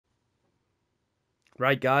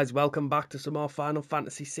Right guys, welcome back to some more Final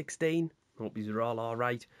Fantasy 16. Hope you are all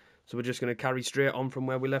alright. So we're just going to carry straight on from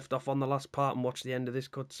where we left off on the last part and watch the end of this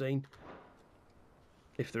cutscene.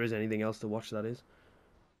 If there is anything else to watch, that is.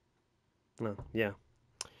 No, yeah.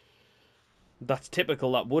 That's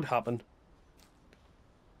typical, that would happen.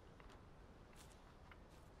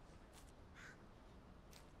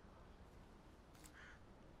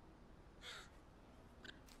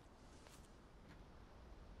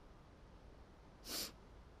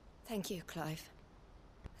 Thank you, Clive.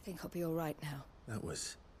 I think I'll be all right now. That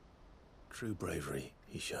was true bravery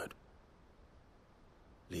he showed.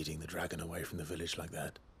 Leading the dragon away from the village like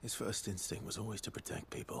that. His first instinct was always to protect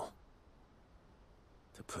people.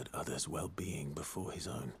 To put others' well-being before his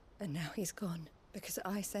own. And now he's gone, because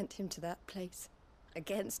I sent him to that place.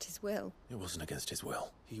 Against his will. It wasn't against his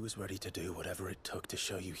will. He was ready to do whatever it took to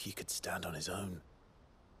show you he could stand on his own.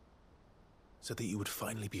 So that you would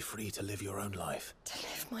finally be free to live your own life. To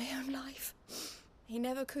live my own life? He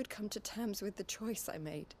never could come to terms with the choice I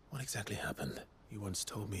made. What exactly happened? You once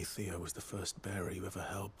told me Theo was the first bearer you ever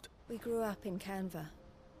helped. We grew up in Canva.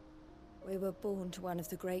 We were born to one of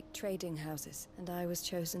the great trading houses, and I was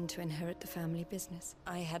chosen to inherit the family business.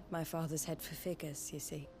 I had my father's head for figures, you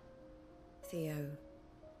see. Theo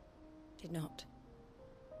did not.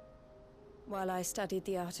 While I studied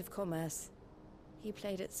the art of commerce, he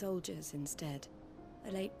played at soldiers instead.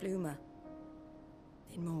 A late bloomer.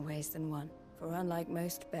 In more ways than one. For unlike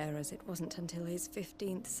most bearers, it wasn't until his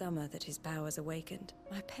 15th summer that his powers awakened.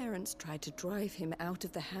 My parents tried to drive him out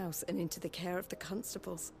of the house and into the care of the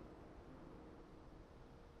constables.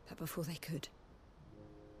 But before they could,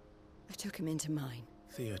 I took him into mine.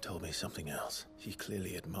 Theo told me something else. He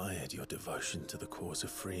clearly admired your devotion to the cause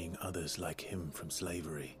of freeing others like him from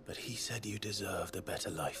slavery. But he said you deserved a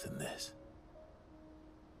better life than this.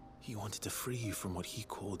 He wanted to free you from what he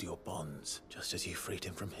called your bonds, just as you freed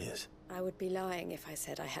him from his. I would be lying if I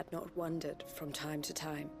said I had not wondered from time to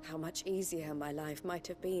time how much easier my life might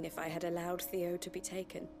have been if I had allowed Theo to be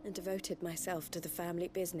taken and devoted myself to the family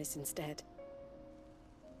business instead.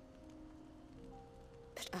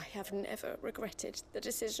 But I have never regretted the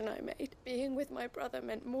decision I made. Being with my brother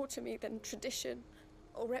meant more to me than tradition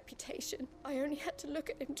or reputation. I only had to look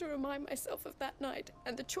at him to remind myself of that night,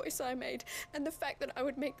 and the choice I made, and the fact that I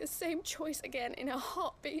would make the same choice again in a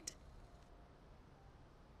heartbeat.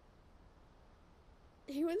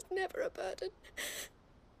 He was never a burden.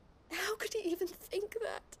 How could he even think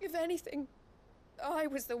that? If anything, I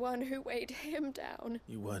was the one who weighed him down.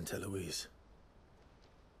 You weren't, Eloise.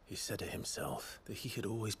 He said it himself, that he had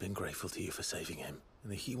always been grateful to you for saving him,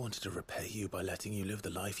 and that he wanted to repay you by letting you live the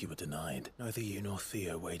life you were denied. Neither you nor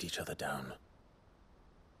Theo weighed each other down.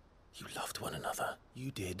 You loved one another.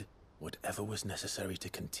 You did whatever was necessary to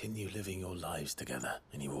continue living your lives together,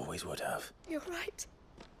 and you always would have. You're right.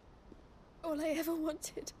 All I ever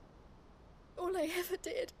wanted, all I ever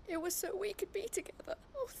did, it was so we could be together.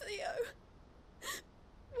 Oh, Theo,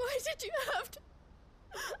 why did you have to...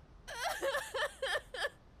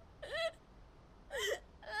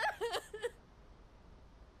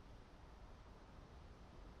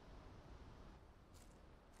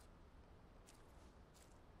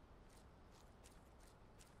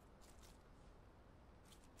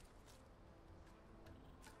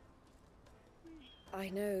 I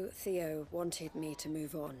know Theo wanted me to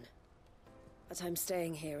move on, but I'm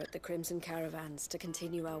staying here at the Crimson Caravans to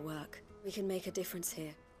continue our work. We can make a difference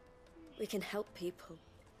here. We can help people.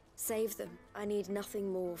 Save them. I need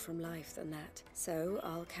nothing more from life than that. So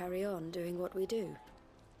I'll carry on doing what we do.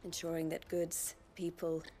 Ensuring that goods,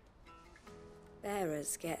 people,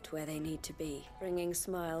 bearers get where they need to be. Bringing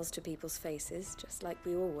smiles to people's faces, just like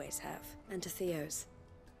we always have. And to Theo's,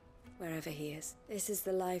 wherever he is. This is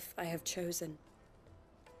the life I have chosen.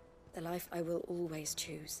 The life I will always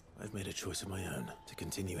choose. I've made a choice of my own, to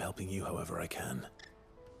continue helping you however I can.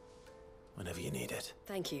 Whenever you need it.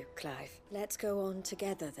 Thank you, Clive. Let's go on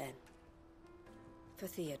together then. For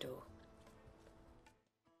Theodore.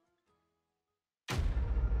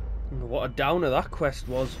 What a downer that quest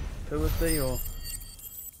was. Poor Theo.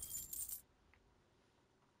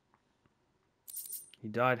 He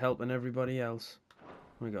died helping everybody else.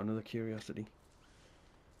 We got another curiosity.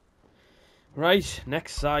 Right,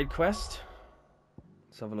 next side quest.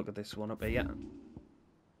 Let's have a look at this one up here.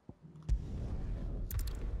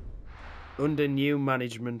 Under new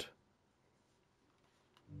management.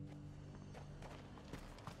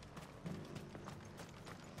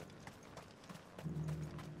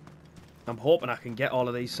 I'm hoping I can get all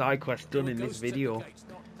of these side quests done in this video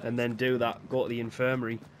and then do that, go to the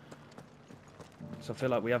infirmary. So I feel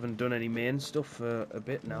like we haven't done any main stuff for a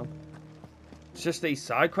bit now. It's just these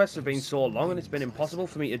side quests have been so long and it's been impossible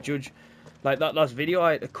for me to judge. Like that last video,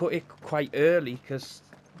 I had to cut it quite early because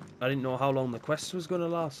I didn't know how long the quest was going to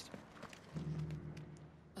last.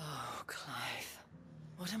 Oh, Clive.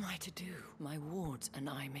 What am I to do? My wards and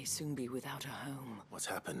I may soon be without a home. What's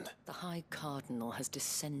happened? The High Cardinal has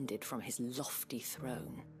descended from his lofty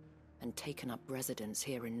throne and taken up residence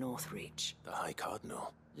here in Northreach. The High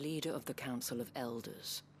Cardinal? Leader of the Council of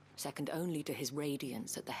Elders, second only to his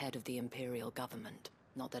Radiance at the head of the Imperial government.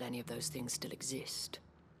 Not that any of those things still exist.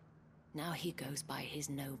 Now he goes by his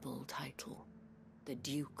noble title, the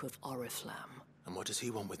Duke of Oriflamme. And what does he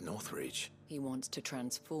want with Northreach? He wants to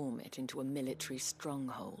transform it into a military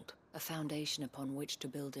stronghold, a foundation upon which to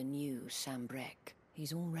build a new Sambrec.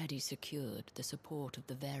 He's already secured the support of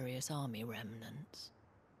the various army remnants,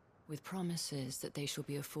 with promises that they shall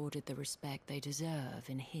be afforded the respect they deserve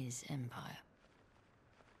in his empire.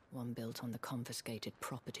 One built on the confiscated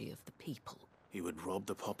property of the people. He would rob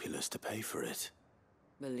the populace to pay for it.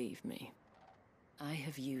 Believe me, I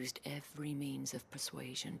have used every means of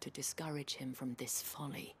persuasion to discourage him from this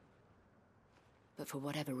folly. But for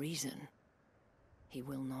whatever reason, he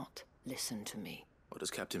will not listen to me. What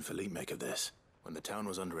does Captain Philippe make of this? When the town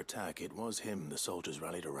was under attack, it was him the soldiers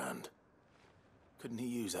rallied around. Couldn't he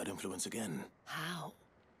use that influence again? How?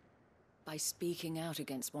 By speaking out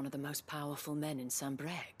against one of the most powerful men in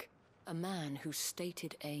Sambrec. A man whose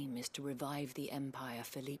stated aim is to revive the empire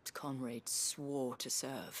Philippe's comrades swore to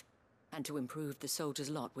serve, and to improve the soldiers'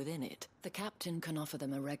 lot within it. The captain can offer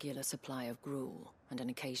them a regular supply of gruel, and an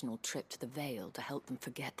occasional trip to the Vale to help them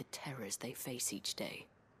forget the terrors they face each day.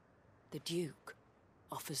 The Duke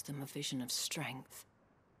offers them a vision of strength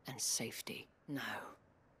and safety. No.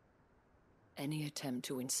 Any attempt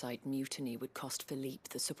to incite mutiny would cost Philippe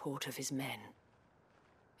the support of his men,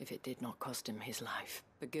 if it did not cost him his life.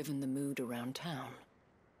 But given the mood around town,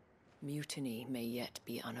 mutiny may yet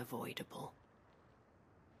be unavoidable.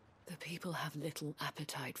 The people have little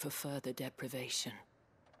appetite for further deprivation,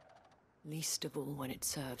 least of all when it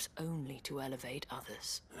serves only to elevate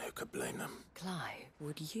others. Who could blame them? Clive,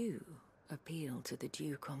 would you appeal to the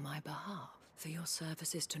Duke on my behalf for your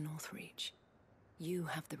services to Northreach? You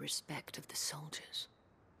have the respect of the soldiers,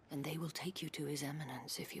 and they will take you to His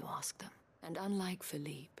Eminence if you ask them. And unlike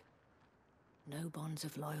Philippe, no bonds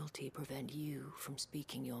of loyalty prevent you from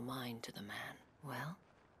speaking your mind to the man. Well,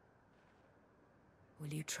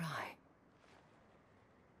 will you try?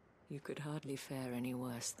 You could hardly fare any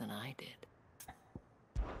worse than I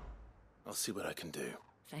did. I'll see what I can do.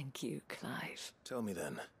 Thank you, Clive. Tell me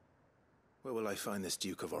then, where will I find this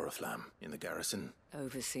Duke of Oriflamme? In the garrison?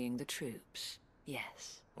 Overseeing the troops,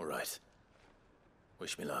 yes. All right.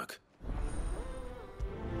 Wish me luck.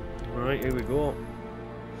 Alright, here we go.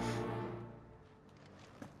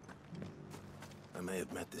 I may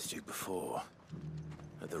have met this Duke before,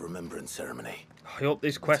 at the Remembrance ceremony. I hope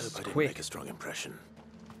this Let's quest hope is I didn't quick. make a strong impression.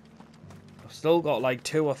 I've still got like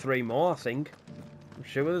 2 or 3 more, I think. I'm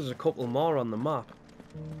sure there's a couple more on the map.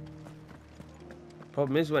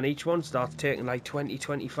 Problem is, when each one starts taking like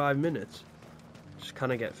 20-25 minutes, just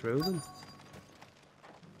kind of get through them.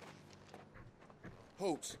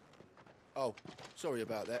 Halt. Oh, sorry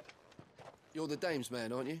about that. You're the dame's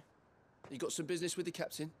man, aren't you? You got some business with the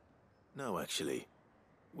captain? No, actually.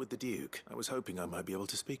 With the Duke. I was hoping I might be able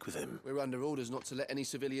to speak with him. We're under orders not to let any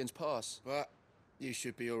civilians pass. But you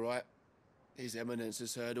should be all right. His Eminence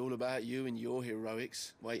has heard all about you and your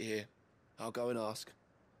heroics. Wait here. I'll go and ask.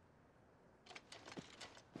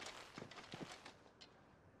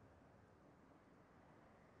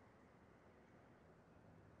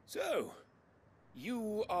 So,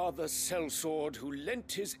 you are the sellsword who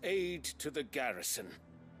lent his aid to the garrison.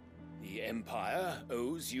 The Empire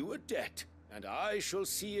owes you a debt, and I shall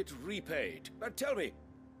see it repaid. But tell me,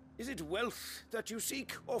 is it wealth that you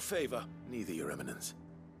seek, or favor? Neither, Your Eminence.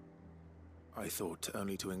 I thought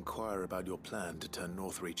only to inquire about your plan to turn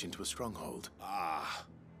Northreach into a stronghold. Ah,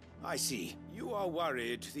 I see. You are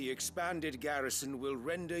worried the expanded garrison will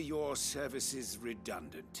render your services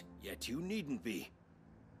redundant. Yet you needn't be.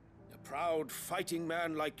 A proud fighting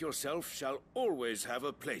man like yourself shall always have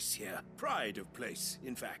a place here. Pride of place,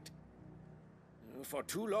 in fact. For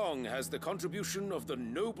too long has the contribution of the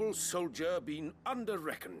noble soldier been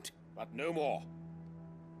under-reckoned, but no more.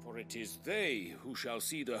 For it is they who shall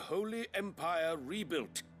see the Holy Empire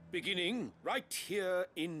rebuilt, beginning right here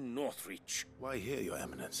in Northreach. Why here, Your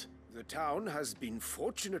Eminence? The town has been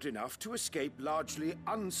fortunate enough to escape largely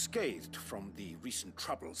unscathed from the recent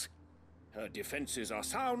troubles. Her defenses are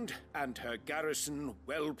sound, and her garrison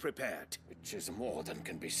well prepared, which is more than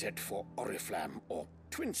can be said for Oriflamme or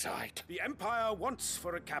Twinside. The Empire wants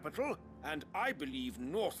for a capital, and I believe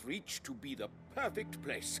Northreach to be the perfect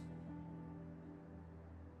place,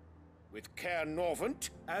 with Caer Norvent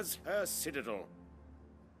as her citadel.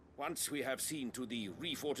 Once we have seen to the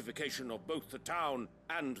refortification of both the town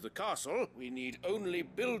and the castle, we need only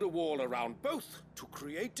build a wall around both to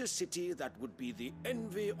create a city that would be the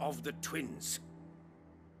envy of the twins.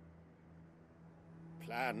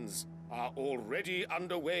 Plans are already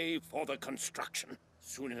underway for the construction.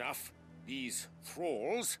 Soon enough, these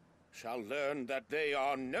thralls shall learn that they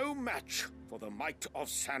are no match for the might of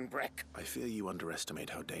Sanbreque. I fear you underestimate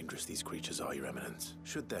how dangerous these creatures are, Your Eminence.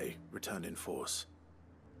 Should they return in force,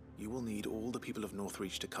 you will need all the people of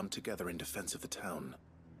Northreach to come together in defense of the town.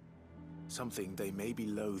 Something they may be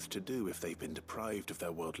loath to do if they've been deprived of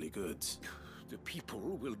their worldly goods. The people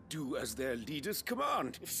will do as their leaders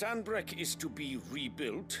command. If Sanbreque is to be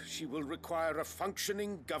rebuilt, she will require a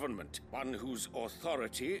functioning government, one whose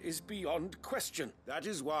authority is beyond question. That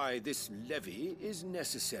is why this levy is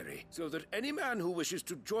necessary, so that any man who wishes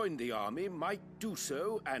to join the army might do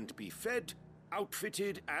so and be fed,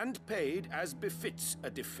 outfitted, and paid as befits a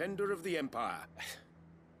defender of the Empire.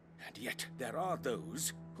 And yet there are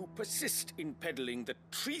those who persist in peddling the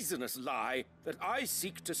treasonous lie that I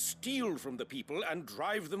seek to steal from the people and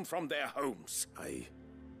drive them from their homes. I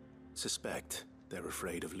suspect they're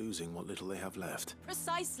afraid of losing what little they have left.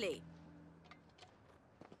 Precisely.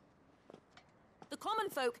 The common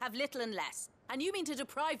folk have little and less, and you mean to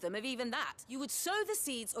deprive them of even that. You would sow the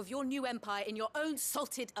seeds of your new empire in your own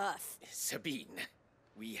salted earth. Sabine,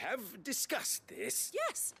 we have discussed this.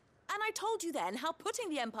 Yes. And I told you then how putting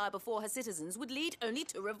the Empire before her citizens would lead only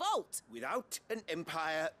to revolt. Without an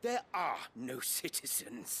empire, there are no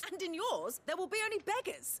citizens. And in yours, there will be only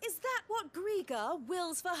beggars. Is that what Griga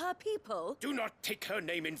wills for her people? Do not take her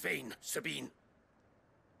name in vain, Sabine.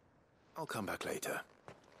 I'll come back later.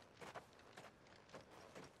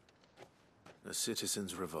 A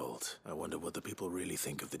citizens' revolt. I wonder what the people really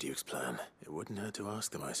think of the Duke's plan. It wouldn't hurt to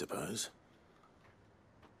ask them, I suppose.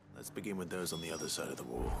 Let's begin with those on the other side of the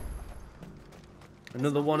wall.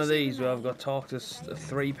 Another one of these where I've got to talk to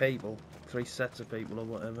three people, three sets of people or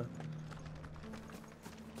whatever.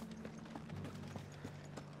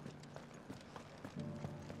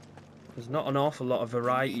 There's not an awful lot of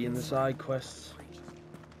variety in the side quests.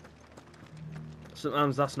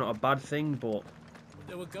 Sometimes that's not a bad thing, but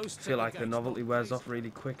I feel like the novelty wears off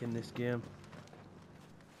really quick in this game.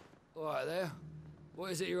 Alright there. What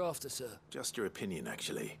is it you're after, sir? Just your opinion,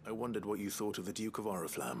 actually. I wondered what you thought of the Duke of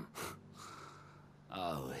Oriflamme.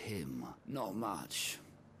 Oh, him. Not much.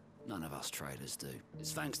 None of us traders do.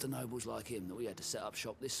 It's thanks to nobles like him that we had to set up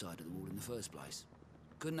shop this side of the wall in the first place.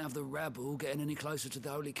 Couldn't have the rabble getting any closer to the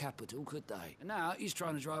holy capital, could they? And now he's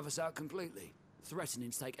trying to drive us out completely, threatening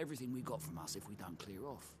to take everything we got from us if we don't clear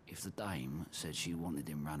off. If the dame said she wanted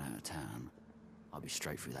him run out of town, I'd be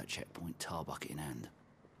straight through that checkpoint, tar bucket in hand.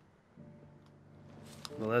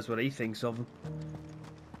 Well, that's what he thinks of him.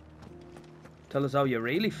 Tell us how you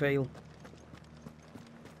really feel.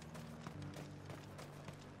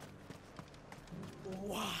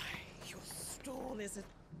 Why, your stall is a...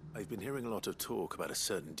 I've been hearing a lot of talk about a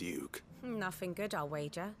certain Duke. Nothing good, I'll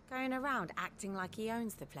wager. Going around acting like he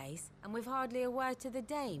owns the place, and with hardly a word to the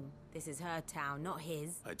dame. This is her town, not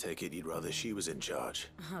his. I take it you'd rather she was in charge.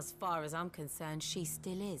 As far as I'm concerned, she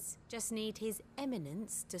still is. Just need his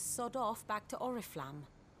eminence to sod off back to Oriflamme.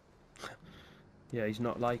 Yeah, he's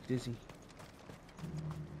not liked, is he?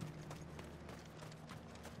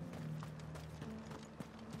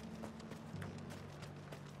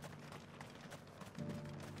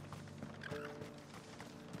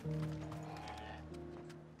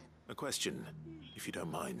 A question, if you don't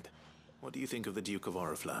mind. What do you think of the Duke of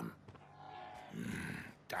Oriflamme?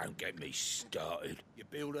 Don't get me started. You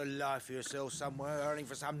build a life for yourself somewhere, earning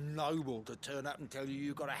for some noble to turn up and tell you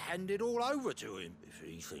you've got to hand it all over to him. If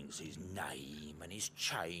he thinks his name and his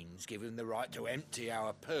chains give him the right to empty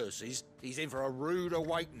our purses, he's in for a rude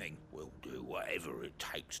awakening. We'll do whatever it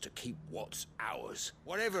takes to keep what's ours.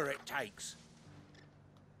 Whatever it takes.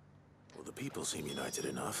 Well, the people seem united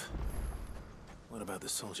enough. What about the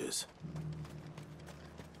soldiers?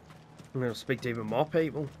 I'm going to speak to even more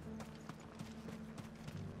people.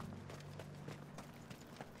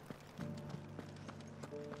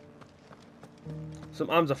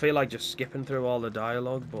 Sometimes I feel like just skipping through all the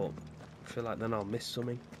dialogue, but I feel like then I'll miss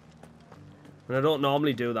something. And I don't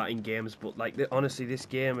normally do that in games, but like honestly, this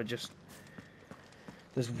game,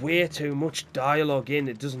 there's way too much dialogue in.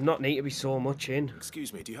 It does not need to be so much in.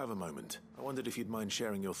 Excuse me, do you have a moment? I wondered if you'd mind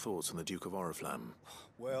sharing your thoughts on the Duke of Oriflamme.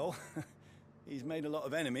 Well, he's made a lot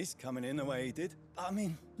of enemies coming in the way he did. I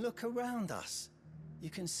mean, look around us. You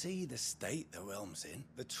can see the state the realm's in.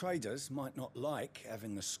 The traders might not like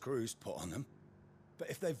having the screws put on them, But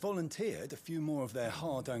if they volunteered a few more of their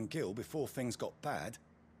hard-earned gil before things got bad,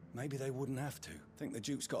 maybe they wouldn't have to. I think the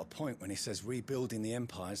Duke's got a point when he says rebuilding the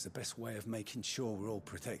Empire's the best way of making sure we're all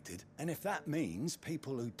protected. And if that means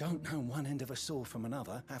people who don't know one end of a sword from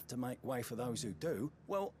another have to make way for those who do,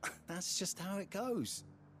 well, that's just how it goes.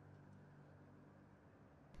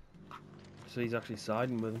 So he's actually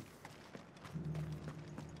siding with him.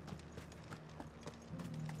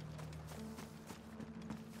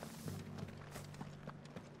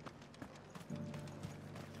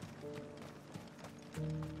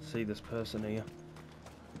 See this person here,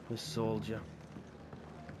 this soldier.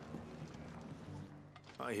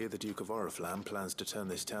 I hear the Duke of Oriflamme plans to turn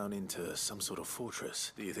this town into some sort of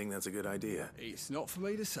fortress. Do you think that's a good idea? It's not for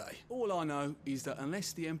me to say. All I know is that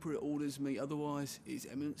unless the Emperor orders me otherwise, His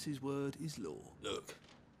Eminence's word is law. Look,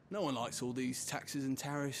 no one likes all these taxes and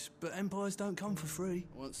tariffs, but empires don't come for free.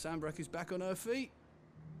 Once Sanbreque is back on her feet,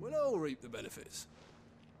 we'll all reap the benefits.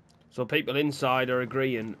 So people inside are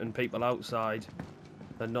agreeing and people outside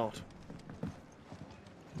are not.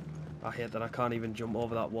 I hate that I can't even jump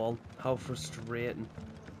over that wall. How frustrating.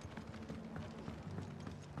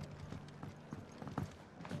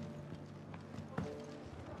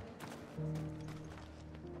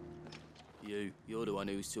 You're the one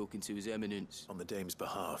who's talking to His Eminence. On the Dame's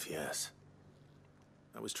behalf, yes.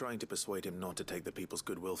 I was trying to persuade him not to take the people's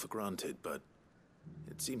goodwill for granted, but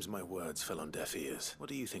it seems my words fell on deaf ears. What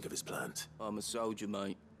do you think of his plans? I'm a soldier,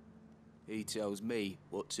 mate. He tells me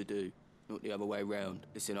what to do, not the other way round.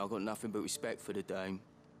 Listen, I've got nothing but respect for the Dame,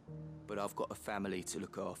 but I've got a family to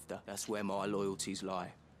look after. That's where my loyalties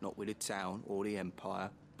lie. Not with the town or the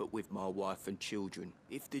Empire, but with my wife and children.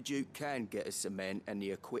 If the Duke can get us cement and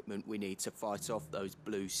the equipment we need to fight off those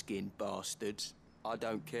blue-skinned bastards, I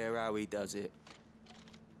don't care how he does it.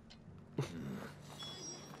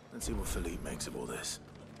 Let's see what Philippe makes of all this.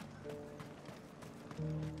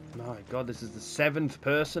 My God, this is the 7th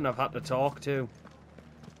person I've had to talk to.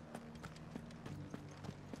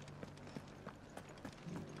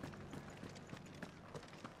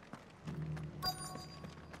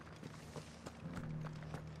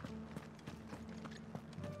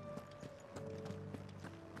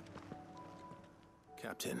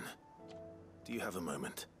 Captain, do you have a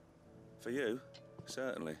moment? For you?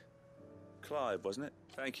 Certainly. Clive, wasn't it?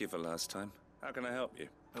 Thank you for last time. How can I help you?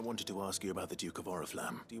 I wanted to ask you about the Duke of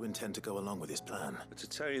Oriflamme. Do you intend to go along with his plan? But to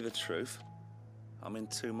tell you the truth, I'm in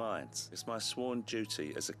two minds. It's my sworn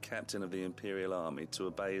duty as a captain of the Imperial Army to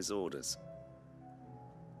obey his orders.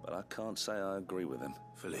 But I can't say I agree with him.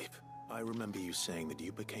 Philippe, I remember you saying that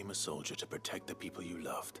you became a soldier to protect the people you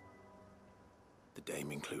loved. The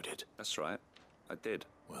Dame included. That's right. I did.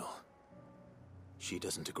 Well, she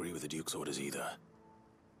doesn't agree with the Duke's orders either.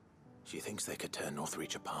 She thinks they could tear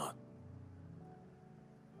Northreach apart.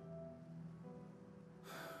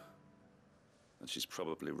 And she's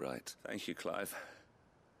probably right. Thank you, Clive.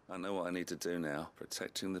 I know what I need to do now.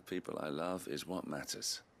 Protecting the people I love is what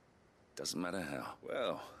matters. Doesn't matter how.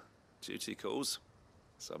 Well, duty calls,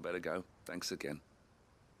 so I better go. Thanks again.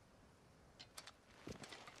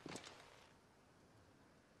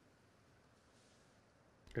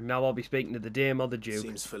 And now I'll be speaking to the Dame or the Duke.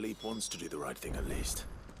 Seems Philippe wants to do the right thing at least.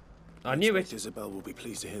 I knew it. Isabel will be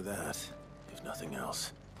pleased to hear that, if nothing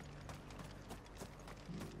else.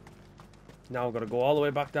 Now I've got to go all the way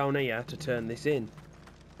back down here to turn this in.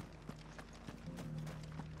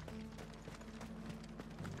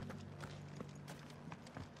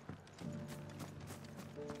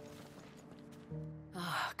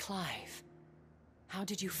 Ah, Clive. How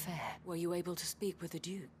did you fare? Were you able to speak with the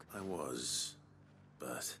Duke? I was,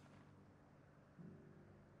 but...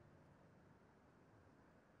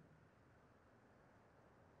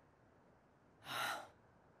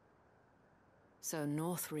 So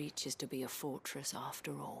Northreach is to be a fortress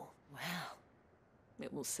after all. Well,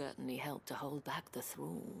 it will certainly help to hold back the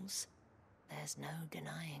thralls. There's no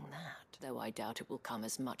denying that. Though I doubt it will come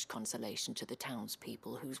as much consolation to the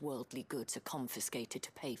townspeople whose worldly goods are confiscated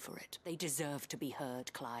to pay for it. They deserve to be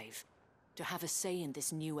heard, Clive. To have a say in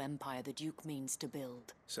this new empire the Duke means to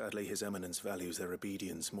build. Sadly, His Eminence values their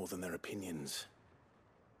obedience more than their opinions,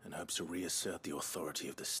 and hopes to reassert the authority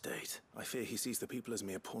of the state. I fear he sees the people as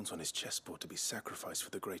mere pawns on his chessboard to be sacrificed for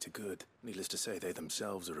the greater good. Needless to say, they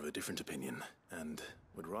themselves are of a different opinion, and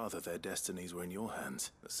would rather their destinies were in your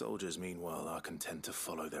hands. The soldiers, meanwhile, are content to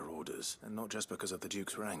follow their orders, and not just because of the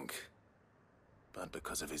Duke's rank, but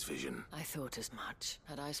because of his vision. I thought as much.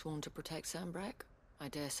 Had I sworn to protect Sanbreque, I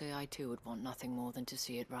dare say I too would want nothing more than to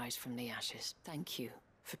see it rise from the ashes. Thank you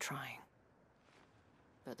for trying.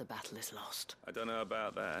 But the battle is lost. I don't know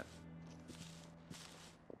about that.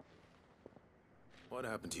 What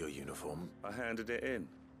happened to your uniform? I handed it in,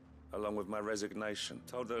 along with my resignation.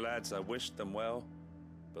 Told the lads I wished them well,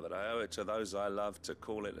 but that I owe it to those I love to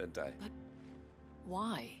call it a day. But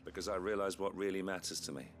why? Because I realised what really matters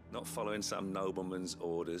to me. Not following some nobleman's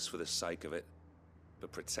orders for the sake of it,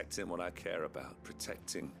 but protecting what I care about,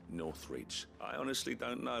 protecting Northreach. I honestly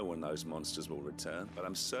don't know when those monsters will return, but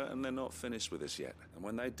I'm certain they're not finished with us yet. And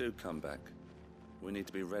when they do come back, we need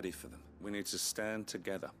to be ready for them. We need to stand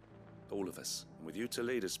together, all of us. And with you to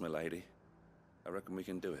lead us, milady, I reckon we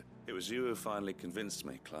can do it. It was you who finally convinced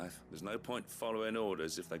me, Clive. There's no point following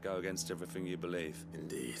orders if they go against everything you believe.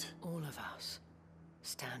 Indeed. All of us,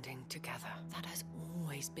 standing together. That has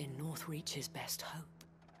always been Northreach's best hope.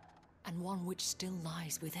 And one which still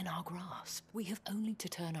lies within our grasp. We have only to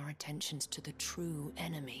turn our attentions to the true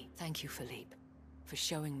enemy. Thank you, Philippe, for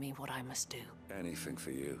showing me what I must do. Anything for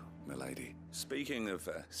you, milady. Speaking of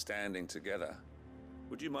standing together,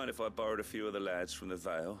 would you mind if I borrowed a few of the lads from the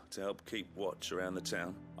Vale to help keep watch around the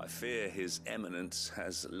town? I fear His Eminence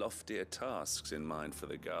has loftier tasks in mind for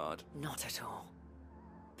the guard. Not at all.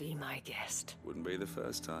 Be my guest. Wouldn't be the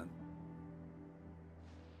first time.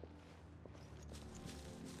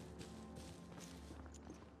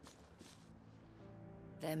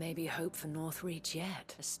 There may be hope for Northreach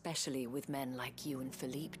yet, especially with men like you and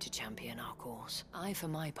Philippe to champion our cause. I, for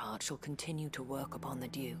my part, shall continue to work upon the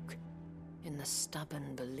Duke, in the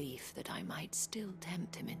stubborn belief that I might still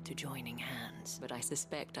tempt him into joining hands. But I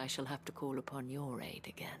suspect I shall have to call upon your aid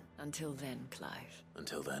again. Until then, Clive.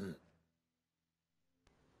 Until then.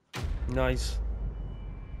 Nice.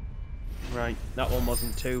 Right, that one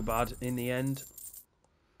wasn't too bad in the end.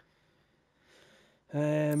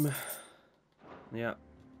 Yeah.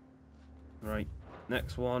 Right,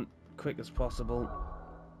 next one, quick as possible.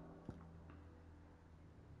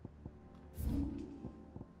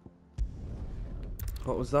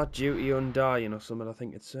 What was that? Duty Undying or something, I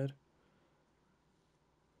think it said.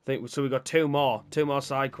 So we got two more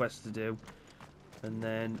side quests to do, and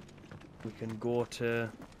then we can go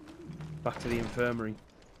back to the infirmary.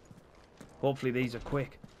 Hopefully these are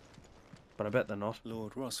quick, but I bet they're not.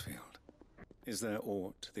 Lord Rosfield, is there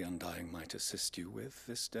aught the Undying might assist you with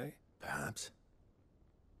this day? Perhaps.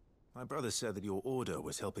 My brother said that your order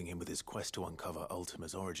was helping him with his quest to uncover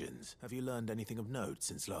Ultima's origins. Have you learned anything of note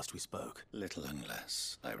since last we spoke? Little and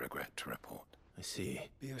less, I regret to report. I see.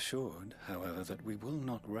 Be assured, however, that we will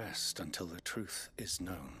not rest until the truth is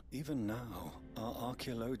known. Even now, our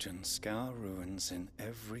archaeologians scour ruins in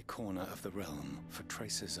every corner of the realm for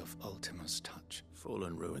traces of Ultima's touch.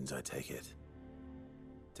 Fallen ruins, I take it.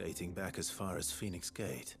 Dating back as far as Phoenix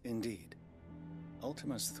Gate. Indeed.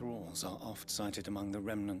 Ultima's thralls are oft sighted among the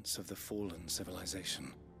remnants of the fallen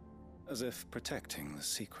civilization, as if protecting the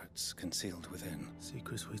secrets concealed within.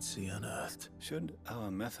 Secrets we'd see unearthed. Should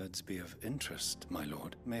our methods be of interest, my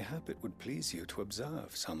lord, mayhap it would please you to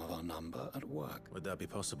observe some of our number at work. Would that be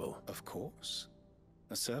possible? Of course.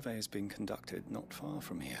 A survey is being conducted not far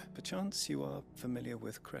from here. Perchance you are familiar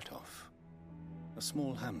with Kretov, a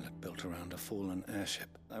small hamlet built around a fallen airship.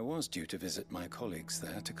 I was due to visit my colleagues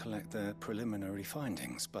there to collect their preliminary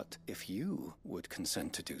findings, but if you would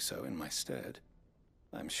consent to do so in my stead,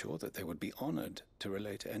 I'm sure that they would be honored to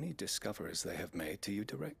relate any discoveries they have made to you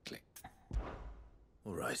directly.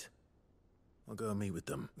 All right. I'll go and meet with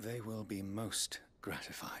them. They will be most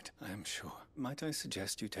gratified, I am sure. Might I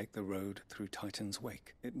suggest you take the road through Titan's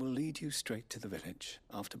Wake? It will lead you straight to the village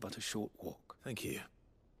after but a short walk. Thank you.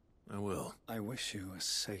 I will. I wish you a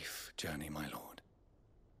safe journey, my lord.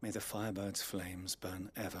 May the Firebird's flames burn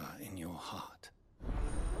ever in your heart.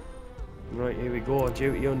 Right, here we go.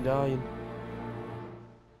 Duty Undying.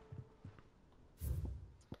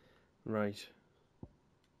 Right.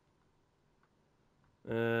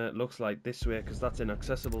 Looks like this way, because that's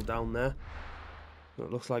inaccessible down there. It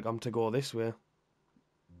looks like I'm to go this way.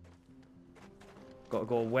 Got to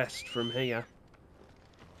go west from here.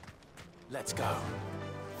 Let's go.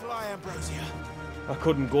 Fly, Ambrosia. I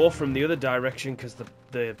couldn't go from the other direction because the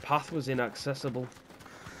path was inaccessible.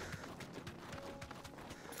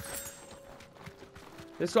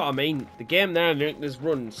 That's what I mean. The game there is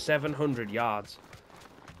run 700 yards.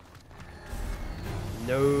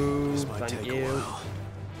 No, thank you. Is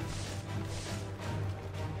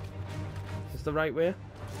this the right way?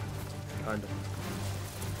 Kind of.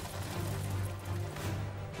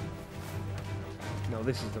 No,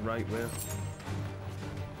 this is the right way.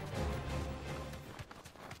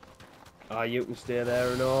 Ah, you can stay there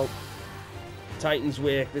and all. Titan's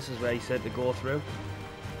Wake, this is where he said to go through.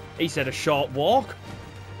 He said a short walk.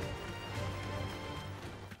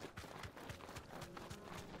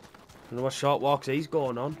 I don't know what short walks he's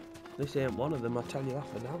going on. This ain't one of them, I'll tell you that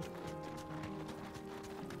for now.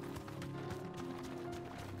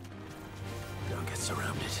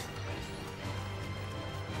 surrounded.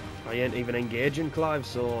 I ain't even engaging, Clive,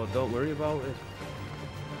 so don't worry about it.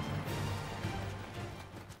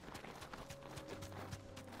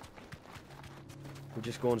 We're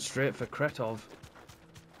just going straight for Kretov.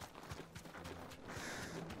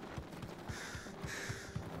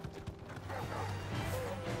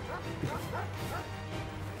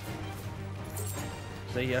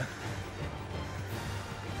 See ya.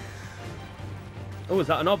 Oh, is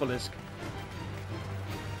that an obelisk?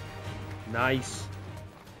 Nice.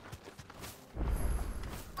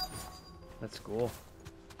 Let's go.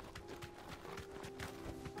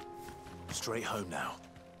 Straight home now.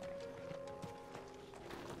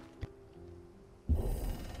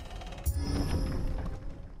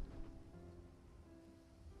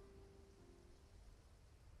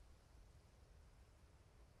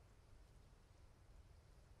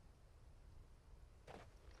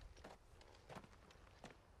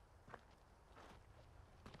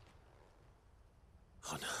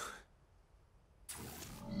 Oh no.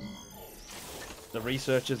 The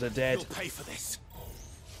researchers are dead. You'll pay for this.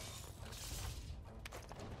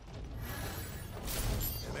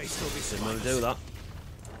 There may still be Didn't want to do that.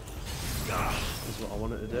 That's what I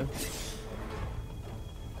wanted to do.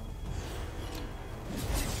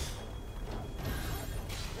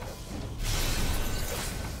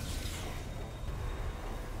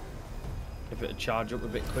 If it'd charge up a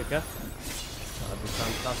bit quicker, that'd be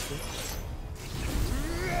fantastic.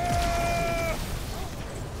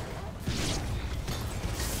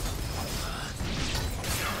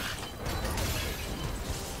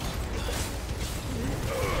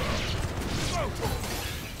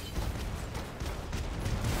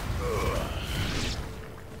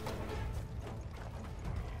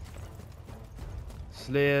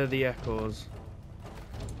 Slay the Echoes.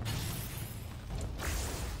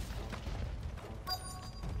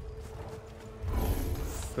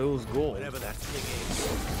 Fool's Gold. Whatever that thing is.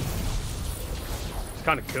 It's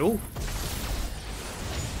kind of cool.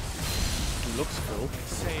 It looks cool. They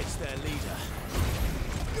say it's their leader.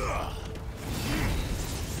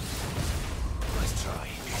 Nice try.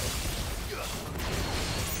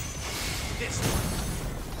 This one.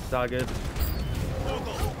 Staggered.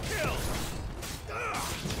 Mogul, kill.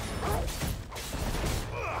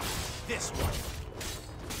 This one.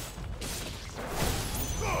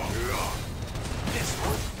 This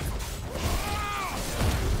one.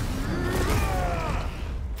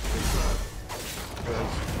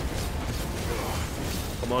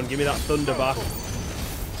 Come on, give me that thunder back.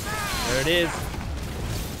 There it is.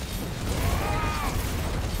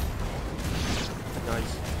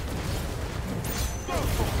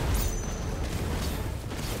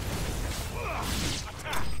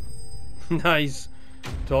 Nice. Nice.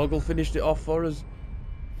 Torgal finished it off for us.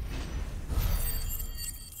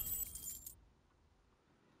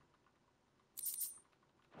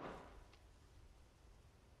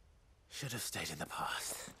 Should have stayed in the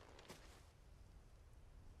past.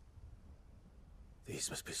 These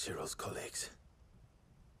must be Cyril's colleagues.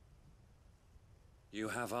 You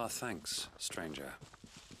have our thanks, stranger.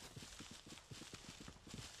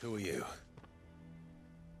 Who are you?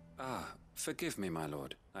 Ah, forgive me, my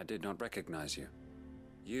lord. I did not recognize you.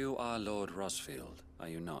 You are Lord Rosfield, are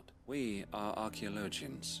you not? We are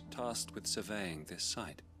archaeologians, tasked with surveying this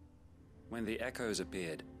site. When the Echoes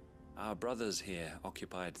appeared, our brothers here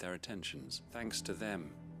occupied their attentions. Thanks to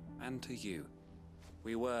them, and to you,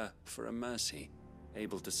 we were, for a mercy,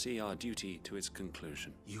 able to see our duty to its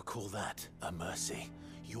conclusion. You call that a mercy?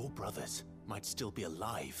 Your brothers might still be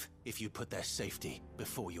alive if you put their safety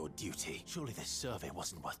before your duty. Surely this survey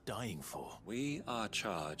wasn't worth dying for. We are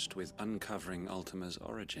charged with uncovering Ultima's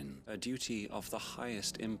origin, a duty of the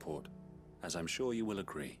highest import, as I'm sure you will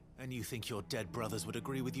agree. And you think your dead brothers would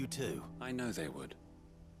agree with you too? I know they would.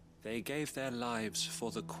 They gave their lives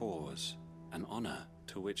for the cause, an honor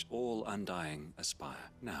to which all undying aspire.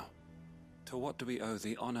 Now, to what do we owe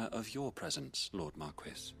the honor of your presence, Lord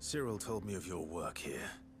Marquis? Cyril told me of your work here,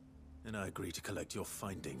 and I agreed to collect your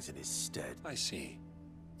findings in his stead. I see.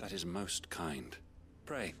 That is most kind.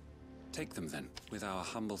 Pray, take them then, with our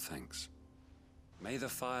humble thanks. May the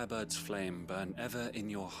Firebird's flame burn ever in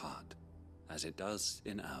your heart, as it does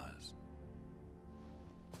in ours.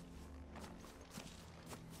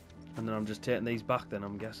 And then I'm just taking these back then,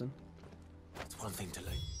 I'm guessing. It's one thing to leave.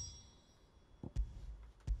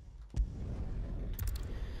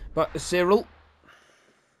 Back to Cyril.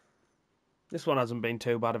 This one hasn't been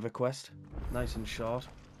too bad of a quest. Nice and short.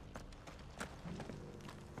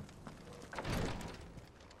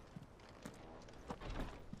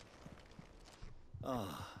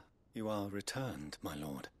 Ah, you are returned, my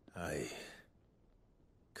lord. I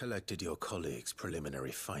collected your colleagues'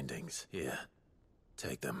 preliminary findings. Here,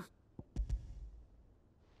 take them.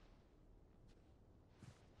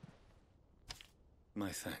 My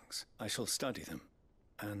thanks. I shall study them,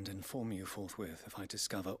 and inform you forthwith if I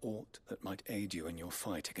discover aught that might aid you in your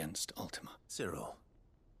fight against Ultima. Cyril,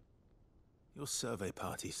 your survey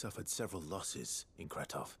party suffered several losses in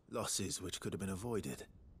Kretov. Losses which could have been avoided,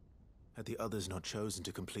 had the others not chosen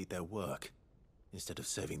to complete their work, instead of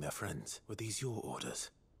saving their friends. Were these your orders?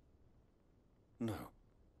 No.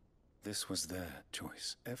 This was their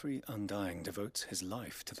choice. Every Undying devotes his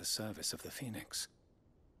life to the service of the Phoenix.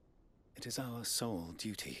 It is our sole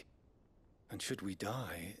duty, and should we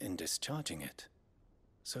die in discharging it,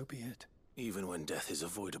 so be it. Even when death is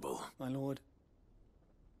avoidable. My lord,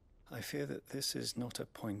 I fear that this is not a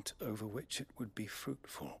point over which it would be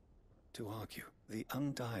fruitful to argue. The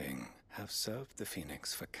Undying have served the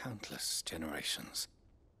Phoenix for countless generations,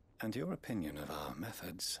 and your opinion of our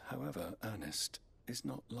methods, however earnest, is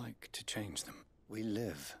not like to change them. We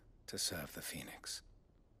live to serve the Phoenix.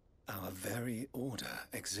 Our very order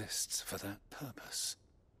exists for that purpose,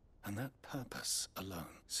 and that purpose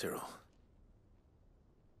alone. Cyril,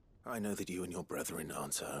 I know that you and your brethren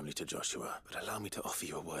answer only to Joshua, but allow me to offer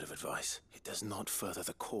you a word of advice. It does not further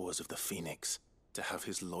the cause of the Phoenix to have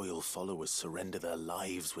his loyal followers surrender their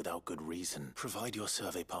lives without good reason. Provide your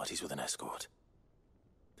survey parties with an escort,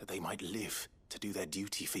 that they might live to do their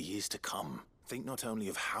duty for years to come. Think not only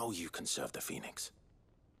of how you can serve the Phoenix,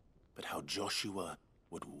 but how Joshua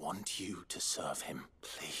would want you to serve him.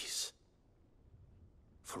 Please.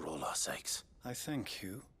 For all our sakes. I thank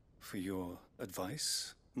you for your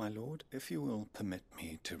advice, my lord. If you will permit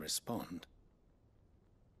me to respond.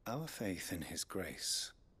 Our faith in his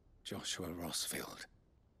grace, Joshua Rosfield,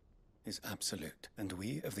 is absolute, and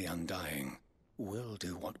we of the Undying will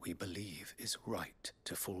do what we believe is right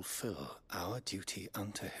to fulfill our duty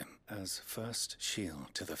unto him as first shield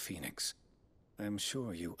to the Phoenix. I am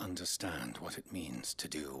sure you understand what it means to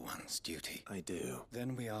do one's duty. I do.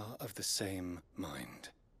 Then we are of the same mind.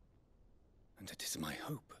 And it is my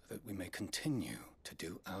hope that we may continue to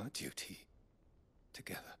do our duty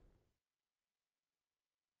together.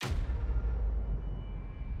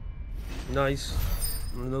 Nice.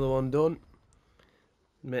 Another one done.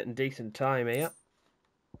 Making decent time here.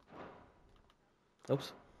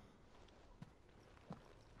 Oops.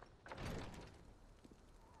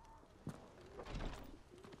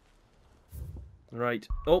 Right.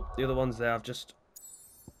 Oh, the other one's there. I've just...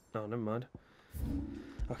 Oh, never mind.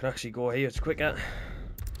 I can actually go here. It's quicker.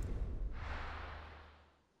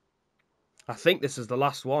 I think this is the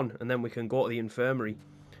last one, and then we can go to the infirmary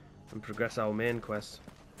and progress our main quest.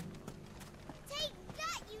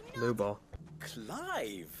 Lubar.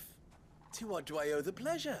 Clive! To what do I owe the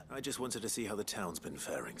pleasure? I just wanted to see how the town's been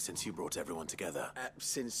faring since you brought everyone together.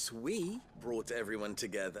 Since we brought everyone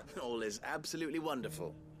together, all is absolutely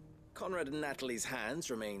wonderful. Conrad and Natalie's hands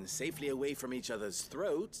remain safely away from each other's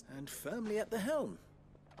throats and firmly at the helm.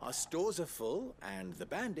 Our stores are full, and the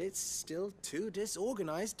bandits still too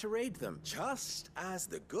disorganized to raid them, just as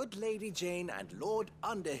the good Lady Jane and Lord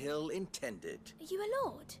Underhill intended. Are you a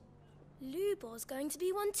lord? Lubor's going to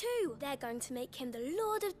be one too. They're going to make him the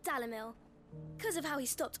Lord of Dalamil, because of how he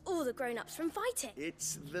stopped all the grown-ups from fighting.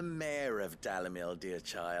 It's the mayor of Dalamil, dear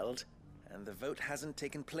child, and the vote hasn't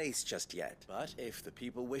taken place just yet. But if the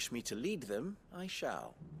people wish me to lead them, I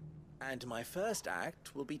shall. And my first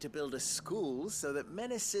act will be to build a school so that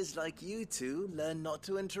menaces like you two learn not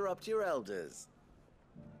to interrupt your elders.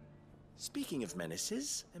 Speaking of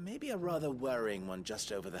menaces, there may be a rather worrying one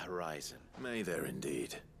just over the horizon. May there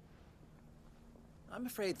indeed. I'm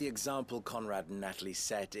afraid the example Conrad and Natalie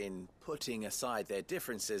set in putting aside their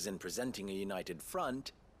differences and presenting a united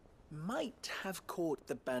front might have caught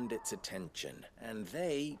the bandits' attention, and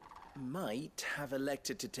they might have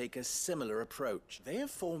elected to take a similar approach. They have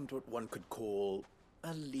formed what one could call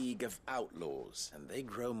a League of Outlaws, and they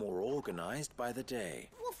grow more organized by the day.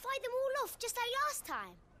 We'll fight them all off just like last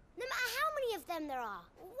time, no matter how many of them there are.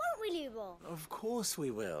 Won't we, Lubor? Of course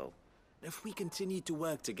we will. If we continue to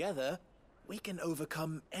work together, we can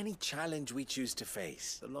overcome any challenge we choose to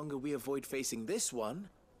face. The longer we avoid facing this one,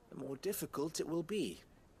 the more difficult it will be.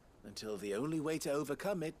 Until the only way to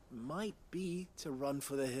overcome it might be to run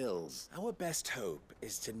for the hills. Our best hope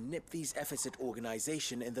is to nip these efforts at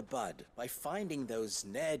organization in the bud by finding those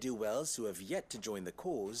ne'er-do-wells who have yet to join the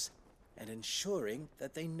cause and ensuring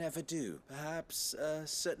that they never do. Perhaps a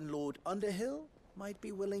certain Lord Underhill might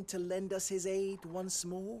be willing to lend us his aid once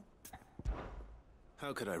more?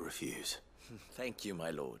 How could I refuse? Thank you, my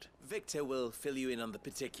lord. Victor will fill you in on the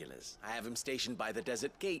particulars. I have him stationed by the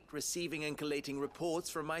desert gate, receiving and collating reports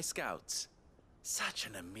from my scouts. Such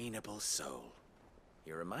an amenable soul.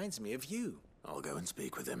 He reminds me of you. I'll go and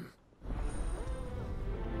speak with him.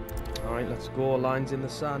 Alright, let's go. Lines in the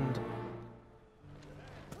sand.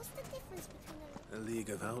 What's the difference between A League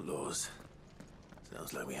of Outlaws.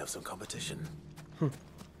 Sounds like we have some competition.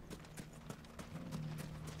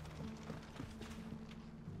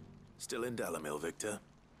 Still in Dalamil, Victor?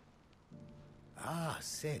 Ah,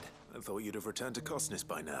 Sid. I thought you'd have returned to Cosnus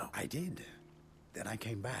by now. I did. Then I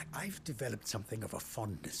came back. I've developed something of a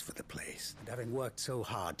fondness for the place, and having worked so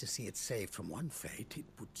hard to see it saved from one fate, it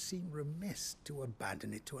would seem remiss to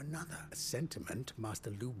abandon it to another. A sentiment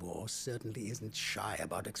Master Lubor certainly isn't shy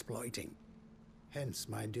about exploiting. Hence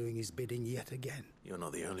my doing his bidding yet again. You're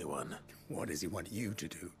not the only one. What does he want you to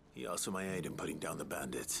do? He asked for my aid in putting down the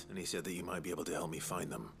bandits, and he said that you might be able to help me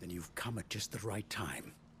find them. Then you've come at just the right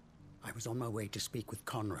time. I was on my way to speak with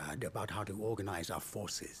Conrad about how to organize our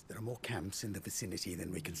forces. There are more camps in the vicinity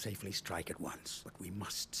than we can safely strike at once. But we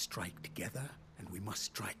must strike together, and we must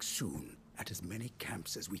strike soon, at as many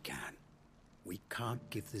camps as we can. We can't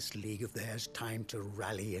give this league of theirs time to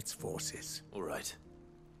rally its forces. All right.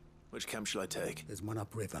 Which camp shall I take? There's one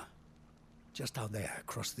upriver. Just out there,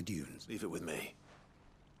 across the dunes. Leave it with me.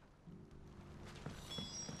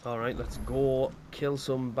 Alright, let's go kill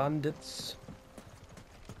some bandits.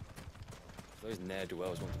 Those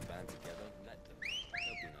ne'er-do-wells want to band together. Let them.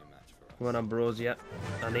 There'll be no match for us. Come on, Ambrosia.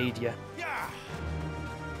 I need you. Yeah.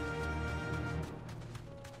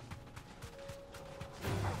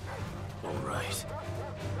 All right.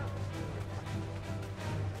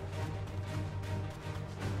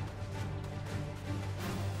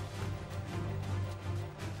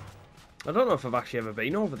 I don't know if I've actually ever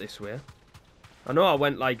been over this way. I know I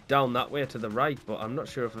went like down that way to the right, but I'm not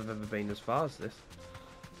sure if I've ever been as far as this.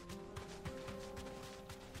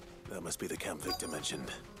 That must be the camp Victor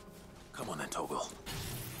mentioned. Come on then, Toggle.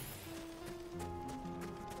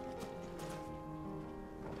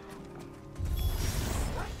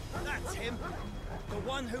 That's him! The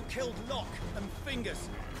one who killed Locke and Fingers!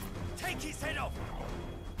 Take his head off!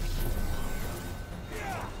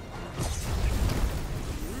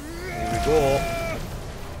 Here we go.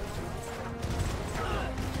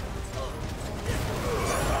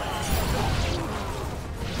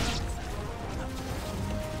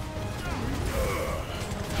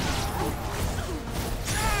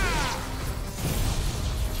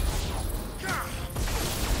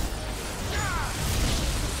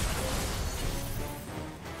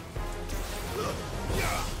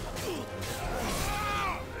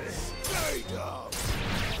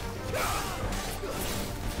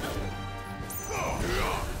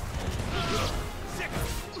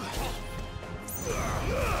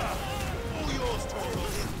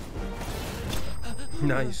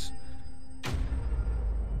 Nice.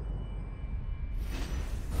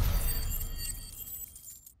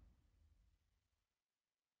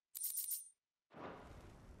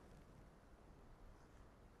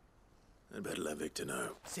 I'd better let Victor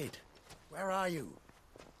know. Sid, where are you?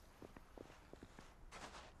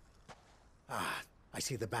 Ah, I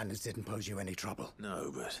see the bandits didn't pose you any trouble.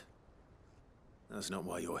 No, but that's not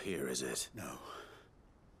why you're here, is it? No.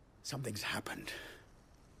 Something's happened.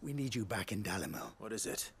 We need you back in Dalamil. What is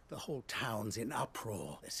it? The whole town's in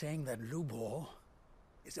uproar. They're saying that Lubor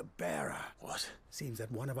is a bearer. What? Seems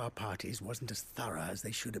that one of our parties wasn't as thorough as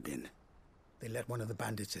they should have been. They let one of the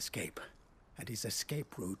bandits escape, and his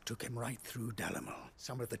escape route took him right through Dalamil.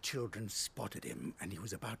 Some of the children spotted him, and he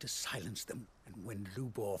was about to silence them. And when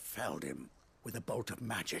Lubor felled him with a bolt of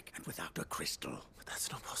magic and without a crystal. But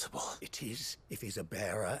that's not possible. It is, if he's a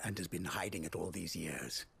bearer and has been hiding it all these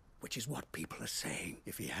years. Which is what people are saying.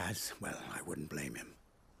 If he has, well, I wouldn't blame him.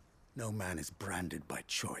 No man is branded by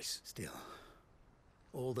choice. Still,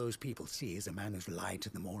 all those people see is a man who's lied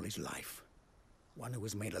to them all his life. One who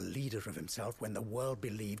has made a leader of himself when the world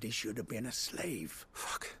believed he should have been a slave.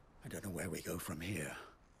 Fuck. I don't know where we go from here,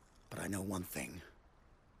 but I know one thing.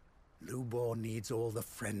 Lubor needs all the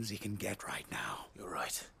friends he can get right now. You're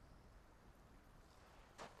right.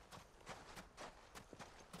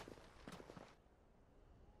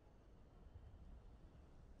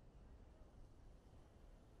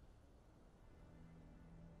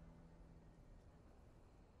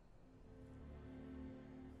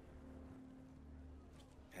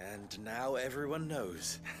 And now everyone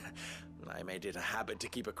knows. I made it a habit to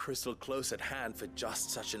keep a crystal close at hand for just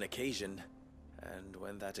such an occasion. And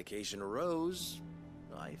when that occasion arose,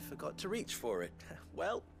 I forgot to reach for it.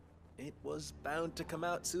 Well, it was bound to come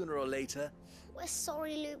out sooner or later. We're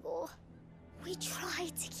sorry, Lubor. We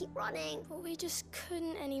tried to keep running, but we just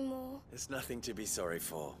couldn't anymore. There's nothing to be sorry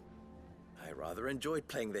for. I I rather enjoyed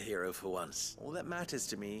playing the hero for once. All that matters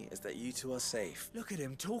to me is that you two are safe. Look at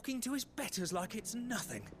him talking to his betters like it's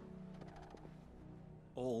nothing.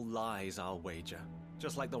 All lies, I'll wager.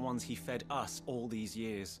 Just like the ones he fed us all these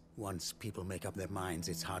years. Once people make up their minds,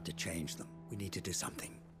 it's hard to change them. We need to do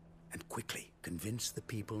something. And quickly. Convince the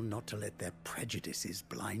people not to let their prejudices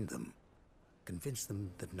blind them. Convince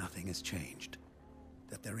them that nothing has changed.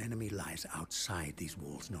 That their enemy lies outside these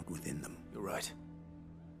walls, not within them. You're right.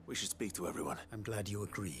 We should speak to everyone. I'm glad you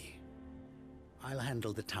agree. I'll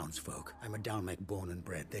handle the townsfolk. I'm a Dalmec born and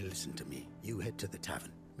bred. They listen to me. You head to the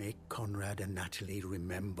tavern. Make Conrad and Natalie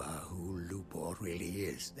remember who Lubor really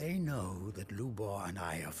is. They know that Lubor and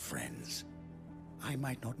I are friends. I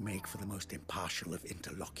might not make for the most impartial of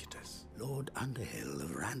interlocutors. Lord Underhill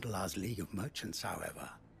of Randalar's League of Merchants, however,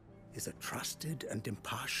 is a trusted and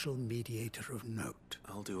impartial mediator of note.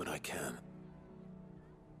 I'll do what I can.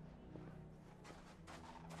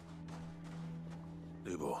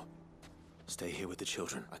 Lubor, stay here with the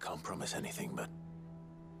children. I can't promise anything, but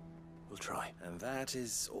we'll try. And that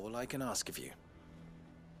is all I can ask of you.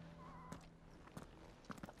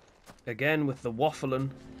 Again with the waffling.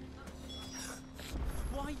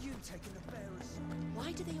 Why are you taking the bearers?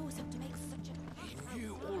 Why do they always have to make such a... He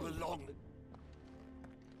knew all along.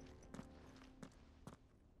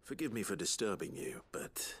 Forgive me for disturbing you,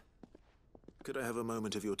 but could I have a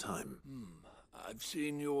moment of your time? I've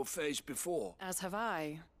seen your face before. As have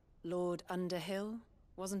I. Lord Underhill,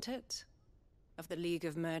 wasn't it? Of the League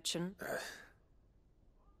of Merchants.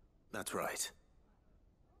 That's right.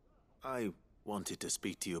 I wanted to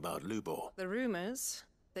speak to you about Lubor. The rumors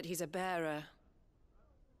that he's a bearer.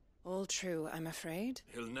 All true, I'm afraid.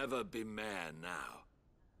 He'll never be mayor now.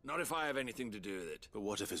 Not if I have anything to do with it. But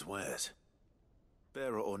what of his wares?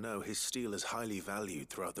 Bearer or no, his steel is highly valued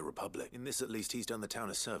throughout the Republic. In this, at least, he's done the town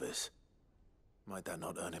a service. Might that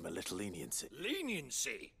not earn him a little leniency?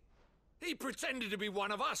 Leniency? He pretended to be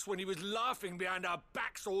one of us when he was laughing behind our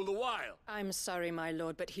backs all the while. I'm sorry, my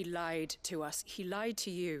lord, but he lied to us. He lied to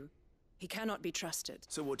you. He cannot be trusted.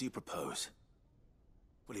 So what do you propose?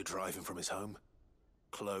 Will you drive him from his home?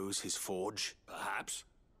 Close his forge? Perhaps.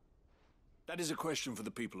 That is a question for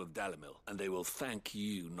the people of Dalimil, and they will thank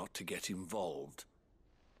you not to get involved.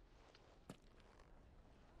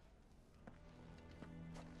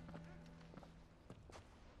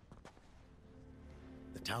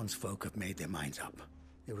 The townsfolk have made their minds up.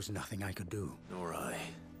 There was nothing I could do. Nor I.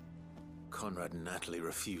 Conrad and Natalie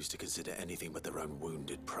refused to consider anything but their own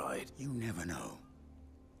wounded pride. You never know.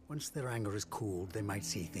 Once their anger is cooled, they might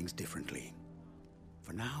see things differently.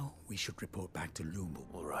 For now, we should report back to Lubor.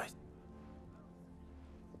 All right.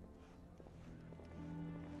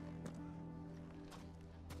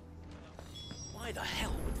 Why the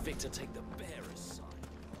hell would Victor take the bearer's side?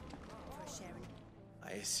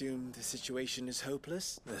 I assume the situation is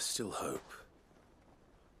hopeless? There's still hope.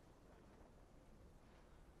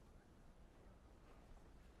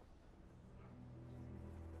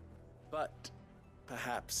 But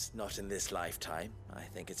perhaps not in this lifetime, I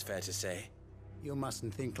think it's fair to say. You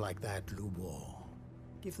mustn't think like that, Lubor.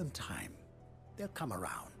 Give them time. They'll come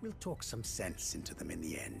around. We'll talk some sense into them in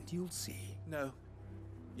the end. You'll see. No,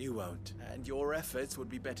 you won't. And your efforts would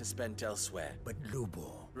be better spent elsewhere. But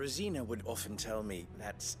Lubor... Rosina would often tell me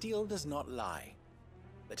that steel does not lie.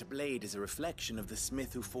 That a blade is a reflection of the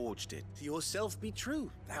smith who forged it. To yourself be true.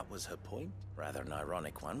 That was her point. Rather an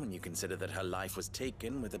ironic one when you consider that her life was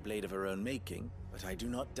taken with a blade of her own making. But I do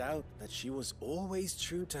not doubt that she was always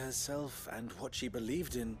true to herself and what she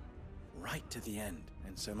believed in, right to the end.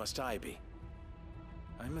 And so must I be.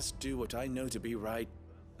 I must do what I know to be right,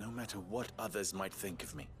 no matter what others might think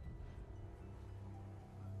of me.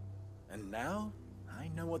 And now, I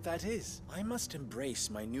know what that is. I must embrace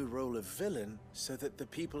my new role of villain so that the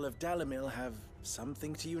people of Dalimil have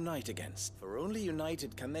something to unite against. For only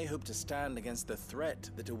united can they hope to stand against the threat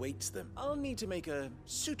that awaits them. I'll need to make a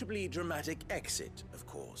suitably dramatic exit, of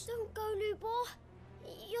course. Don't go, Lubor.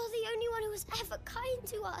 You're the only one who was ever kind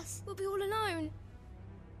to us. We'll be all alone.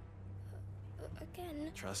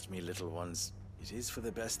 Again. Trust me, little ones. It is for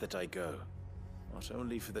the best that I go. Not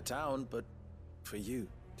only for the town, but for you,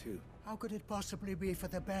 too. How could it possibly be for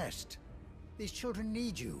the best? These children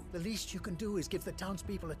need you. The least you can do is give the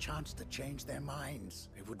townspeople a chance to change their minds.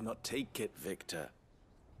 They would not take it, Victor.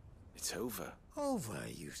 It's over. Over,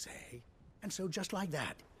 you say? And so just like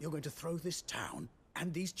that, you're going to throw this town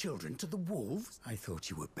and these children to the wolves? I thought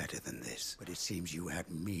you were better than this, but it seems you had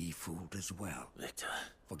me fooled as well. Victor.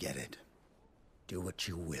 Forget it. Do what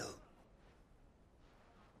you will.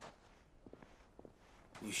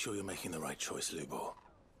 You sure you're making the right choice, Lubor?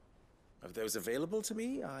 Of those available to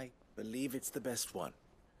me, I believe it's the best one.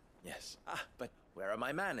 Yes. Ah, but where are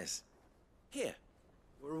my manners? Here.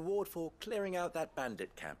 A reward for clearing out that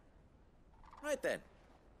bandit camp. Right then.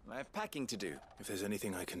 I have packing to do. If there's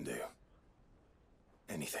anything I can do.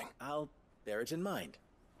 Anything. I'll bear it in mind.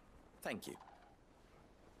 Thank you.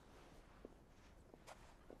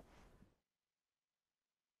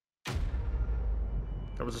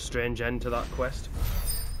 That was a strange end to that quest.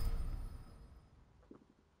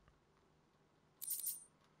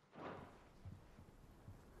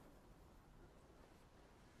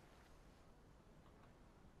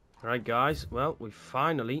 Alright guys, well, we've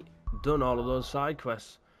finally done all of those side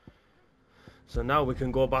quests. So now we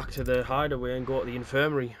can go back to the hideaway and go to the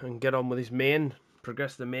infirmary and get on with this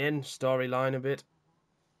progress the main storyline a bit.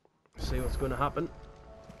 See what's going to happen.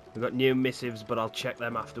 We've got new missives, but I'll check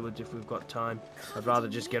them afterwards if we've got time. I'd rather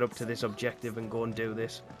just get up to this objective and go and do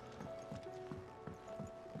this.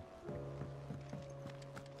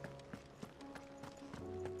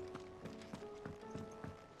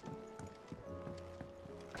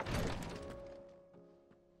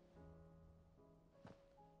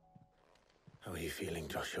 How are you feeling,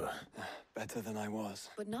 Joshua? Better than I was.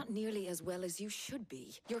 But not nearly as well as you should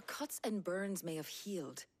be. Your cuts and burns may have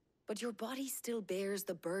healed, but your body still bears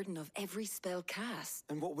the burden of every spell cast.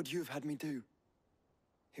 And what would you have had me do?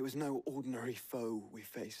 It was no ordinary foe we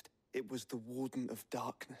faced. It was the Warden of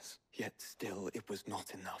Darkness. Yet still, it was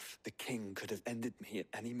not enough. The king could have ended me at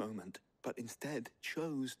any moment, but instead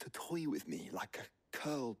chose to toy with me like a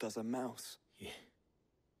curl does a mouse.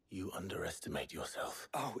 You underestimate yourself.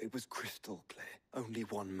 Oh, it was crystal clear. Only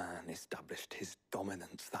one man established his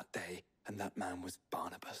dominance that day, and that man was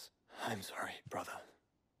Barnabas. I'm sorry, brother.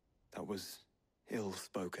 That was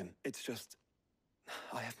ill-spoken. It's just,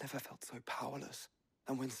 I have never felt so powerless.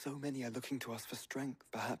 And when so many are looking to us for strength,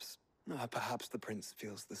 perhaps the prince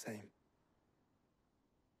feels the same.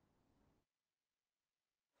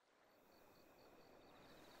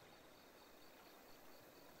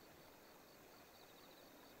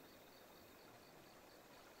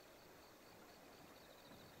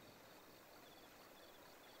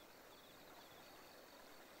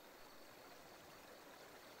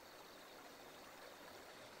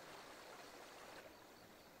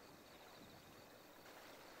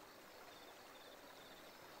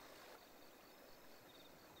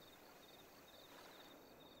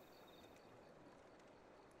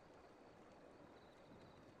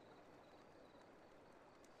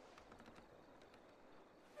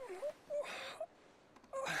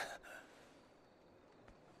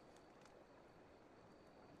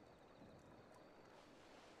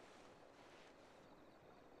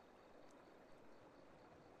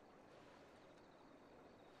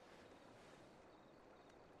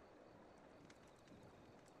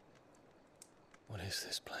 What is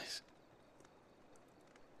this place?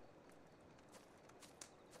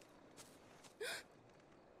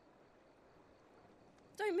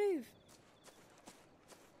 Don't move.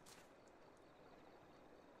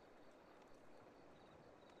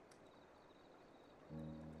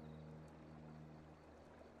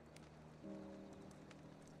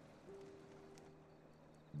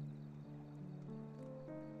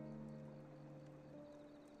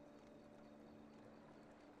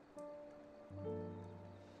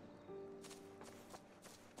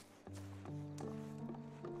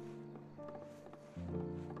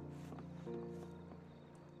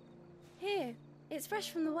 Here, it's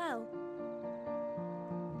fresh from the well.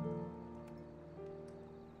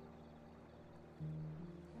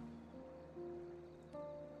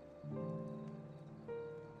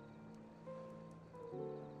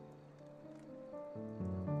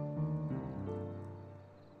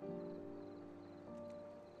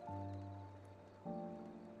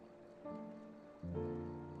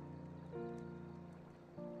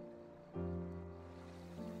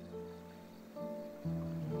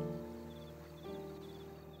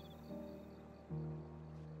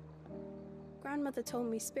 Grandmother told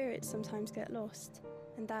me spirits sometimes get lost,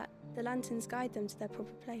 and that the lanterns guide them to their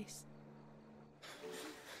proper place.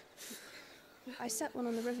 I set one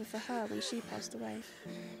on the river for her when she passed away.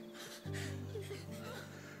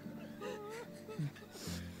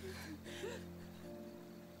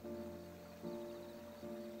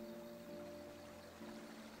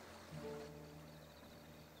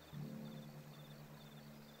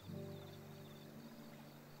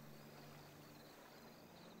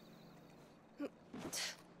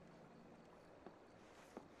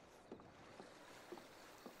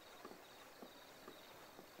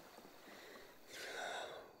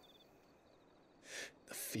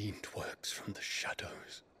 The fiend works from the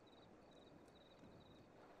shadows.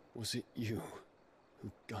 Was it you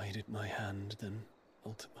who guided my hand, then,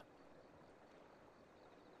 Ultima?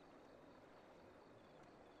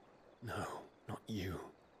 No, not you.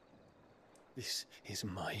 This is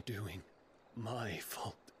my doing, my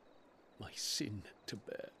fault, my sin to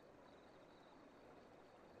bear.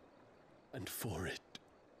 And for it,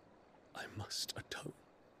 I must atone.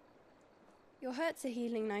 Your hurts are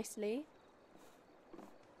healing nicely.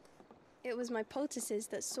 It was my poultices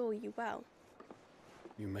that saw you well.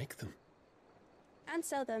 You make them? And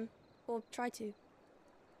sell them, or try to.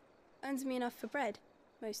 Earns me enough for bread,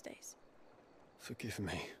 most days. Forgive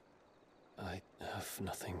me. I have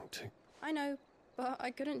nothing to... I know, but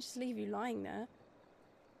I couldn't just leave you lying there.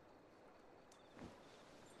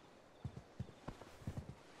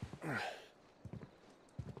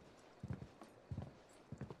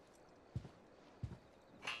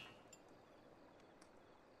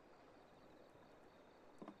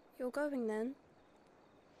 You're going then?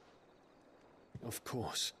 Of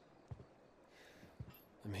course.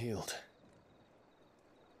 I'm healed.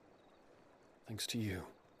 Thanks to you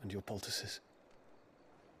and your poultices.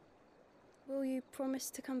 Will you promise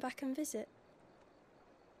to come back and visit?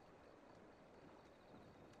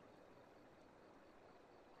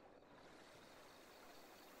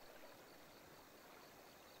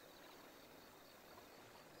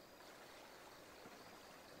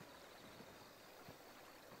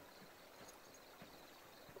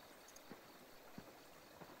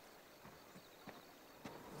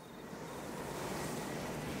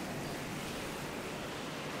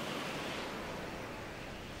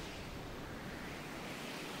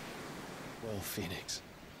 Well, Phoenix,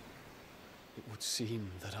 it would seem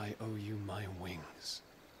that I owe you my wings.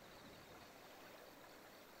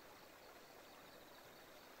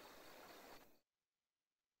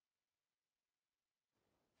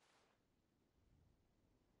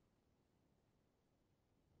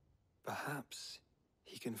 Perhaps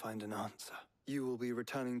he can find an answer. You will be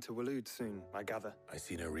returning to Waloed soon, I gather. I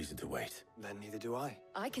see no reason to wait. Then neither do I.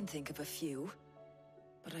 I can think of a few,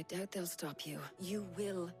 but I doubt they'll stop you. You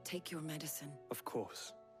will take your medicine. Of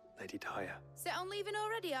course, Lady Tyre. Set on leaving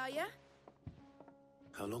already, are you?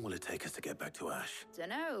 How long will it take us to get back to Ash?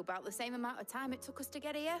 Dunno, about the same amount of time it took us to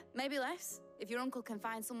get here. Maybe less. If your uncle can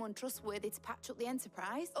find someone trustworthy to patch up the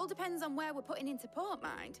Enterprise. All depends on where we're putting into port,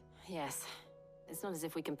 mind. Yes. It's not as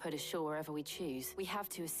if we can put ashore wherever we choose. We have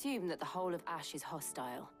to assume that the whole of Ash is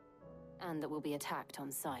hostile, and that we'll be attacked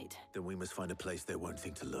on sight. Then we must find a place they won't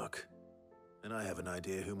think to look. And I have an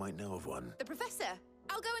idea who might know of one. The Professor!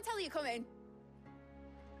 I'll go and tell you coming.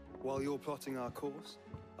 While you're plotting our course,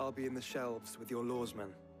 I'll be in the shelves with your lawsman.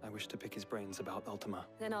 I wish to pick his brains about Ultima.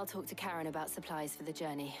 Then I'll talk to Karen about supplies for the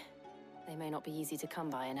journey. They may not be easy to come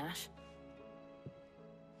by in Ash.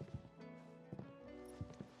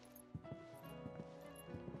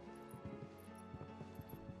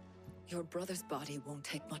 Your brother's body won't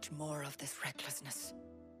take much more of this recklessness.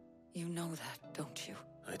 You know that, don't you?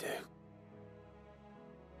 I do.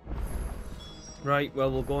 Right,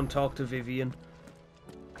 well, we'll go and talk to Vivian.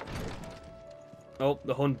 Oh,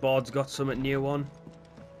 the hunt board's got something new on.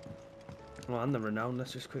 Oh, and the renown.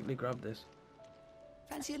 Let's just quickly grab this.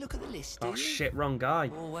 Fancy a look at the list, Oh, shit, wrong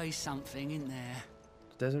guy. Always something in there.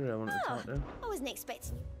 It's Desiree I wanted to talk to. I wasn't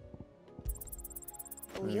expecting you.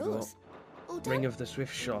 All There you go. yours. All done. Ring of the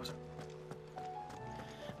Swift Shot.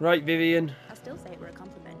 Right, Vivian. I still say it were a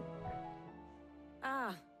compliment.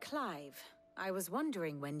 Ah, Clive. I was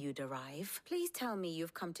wondering when you'd arrive. Please tell me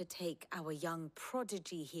you've come to take our young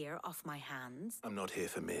prodigy here off my hands. I'm not here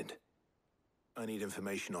for mid. I need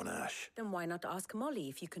information on Ash. Then why not ask Molly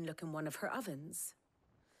if you can look in one of her ovens?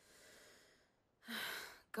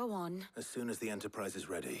 Go on. As soon as the Enterprise is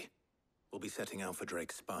ready, we'll be setting out for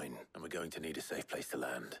Drake's Spine, and we're going to need a safe place to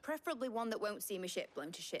land. Preferably one that won't see my ship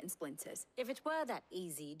blown to shit and splinters. If it were that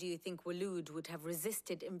easy, do you think Waloed would have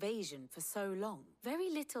resisted invasion for so long? Very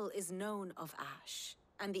little is known of Ash,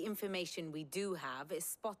 and the information we do have is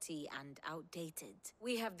spotty and outdated.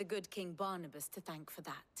 We have the good King Barnabas to thank for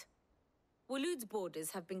that. Waloed's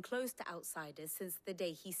borders have been closed to outsiders since the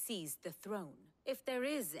day he seized the throne. If there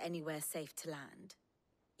is anywhere safe to land,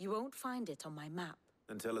 you won't find it on my map.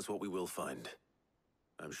 Then tell us what we will find.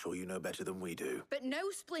 I'm sure you know better than we do. But no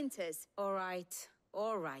splinters. All right.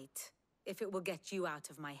 If it will get you out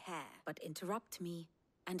of my hair. But interrupt me,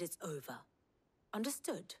 and it's over.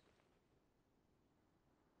 Understood?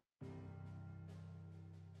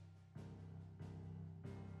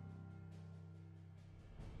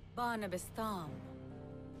 Barnabas Tham,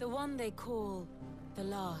 the one they call the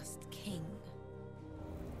last king.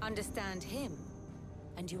 Understand him,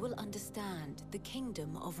 and you will understand the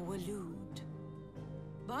kingdom of Waloed.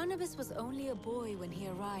 Barnabas was only a boy when he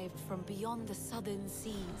arrived from beyond the southern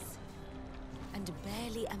seas, and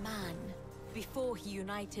barely a man before he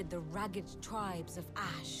united the ragged tribes of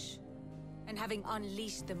Ash and having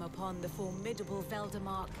unleashed them upon the formidable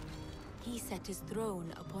Veldemark, he set his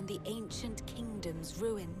throne upon the ancient kingdom's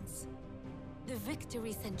ruins. The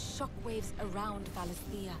victory sent shockwaves around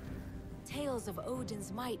Valisthea, tales of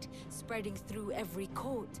Odin's might spreading through every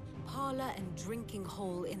court, parlor, and drinking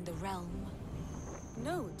hole in the realm.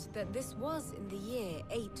 Note that this was in the year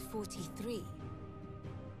 843,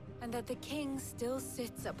 and that the king still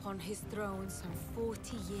sits upon his throne some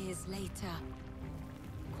 40 years later,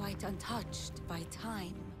 quite untouched by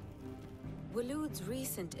time. Waloed's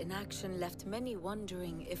recent inaction left many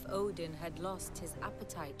wondering if Odin had lost his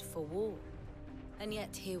appetite for war. And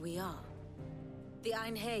yet here we are. The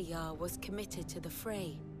Einherjar was committed to the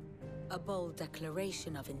fray, a bold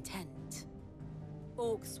declaration of intent.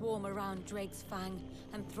 Orcs swarm around Drakesfang,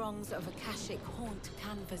 and throngs of Akashic haunt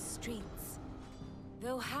Canvas streets.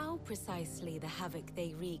 Though how precisely the havoc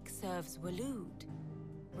they wreak serves Waloed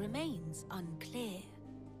remains unclear.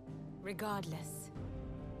 Regardless,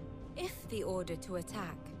 if the order to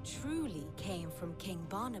attack truly came from King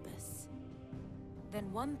Barnabas,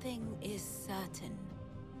 then one thing is certain.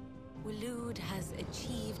 Waloed has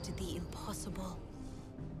achieved the impossible,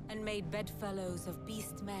 and made bedfellows of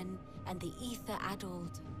beastmen and the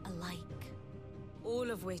ether-addled alike. All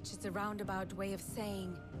of which is a roundabout way of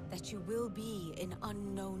saying that you will be in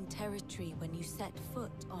unknown territory when you set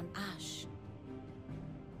foot on Ash.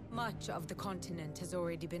 Much of the continent has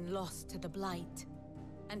already been lost to the Blight,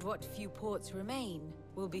 and what few ports remain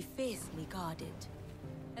will be fiercely guarded.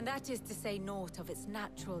 And that is to say naught of its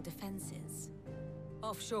natural defenses.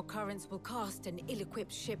 Offshore currents will cast an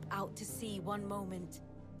ill-equipped ship out to sea one moment,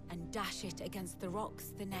 and dash it against the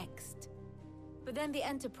rocks the next. But then the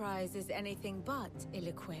Enterprise is anything but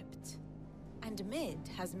ill-equipped, and Mid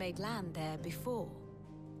has made land there before.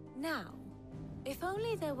 Now, if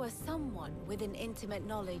only there were someone with an intimate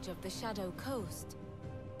knowledge of the Shadow Coast,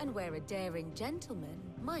 and where a daring gentleman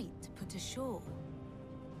might put ashore.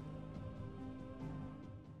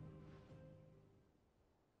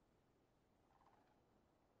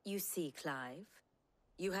 You see, Clive,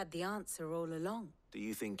 you had the answer all along. Do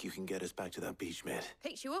you think you can get us back to that beach, Mid?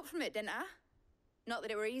 Picked you up from it, didn't I? Not that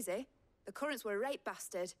it were easy. The currents were a right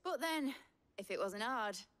bastard. But then, if it wasn't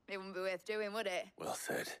hard, it wouldn't be worth doing, would it? Well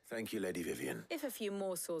said. Thank you, Lady Vivian. If a few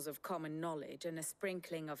morsels of common knowledge and a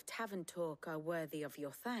sprinkling of tavern talk are worthy of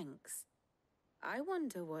your thanks, I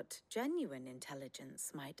wonder what genuine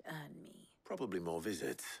intelligence might earn me. Probably more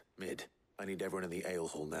visits. Mid, I need everyone in the ale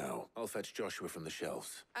hall now. I'll fetch Joshua from the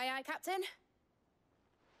shelves. Aye, aye, Captain.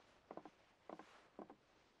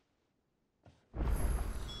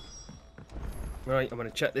 Right, I'm going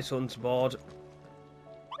to check this hunt's board.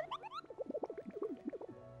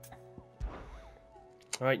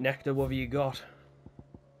 Right, Nectar, what have you got?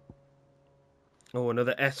 Oh,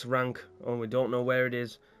 another S rank. Oh, we don't know where it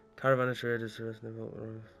is. Caravan of traders.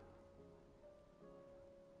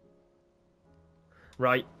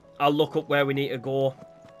 Right, I'll look up where we need to go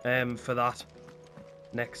for that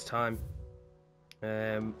next time.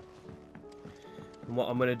 And what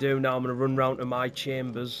I'm going to do now, I'm going to run round to my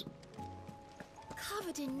chambers.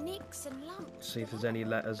 Covered in nicks and lumps. See if there's any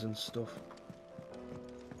letters and stuff.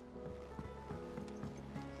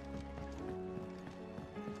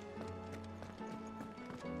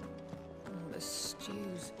 The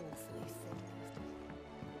stew's awfully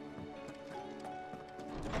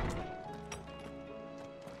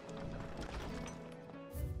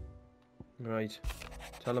thin. Right,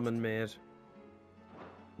 Telemann made.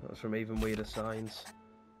 That was from Even Weirder Signs.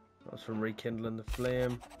 That was from Rekindling the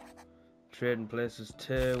Flame. Trading Places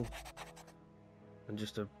 2. And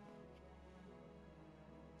just a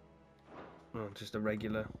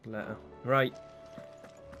regular letter. Right.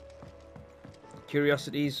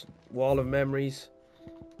 Curiosities, Wall of Memories,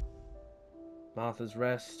 Martha's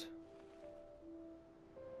Rest.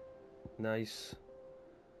 Nice.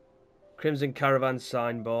 Crimson Caravan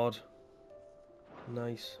signboard.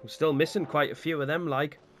 Nice. I'm still missing quite a few of them,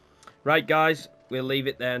 like. Right, guys, we'll leave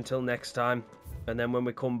it there until next time. And then when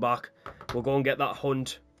we come back, we'll go and get that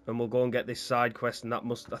hunt. And we'll go and get this side quest. And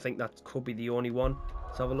I think that could be the only one.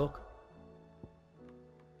 Let's have a look.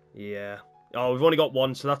 Yeah. Oh, we've only got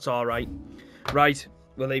one, so that's alright. Right,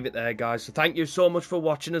 we'll leave it there, guys. So thank you so much for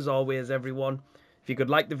watching, as always, everyone. If you could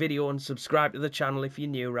like the video and subscribe to the channel if you're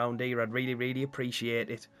new around here, I'd really, really appreciate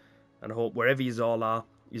it. And I hope wherever you all are,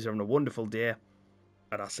 you're having a wonderful day.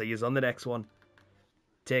 And I'll see you on the next one.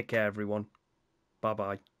 Take care, everyone.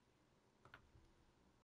 Bye-bye.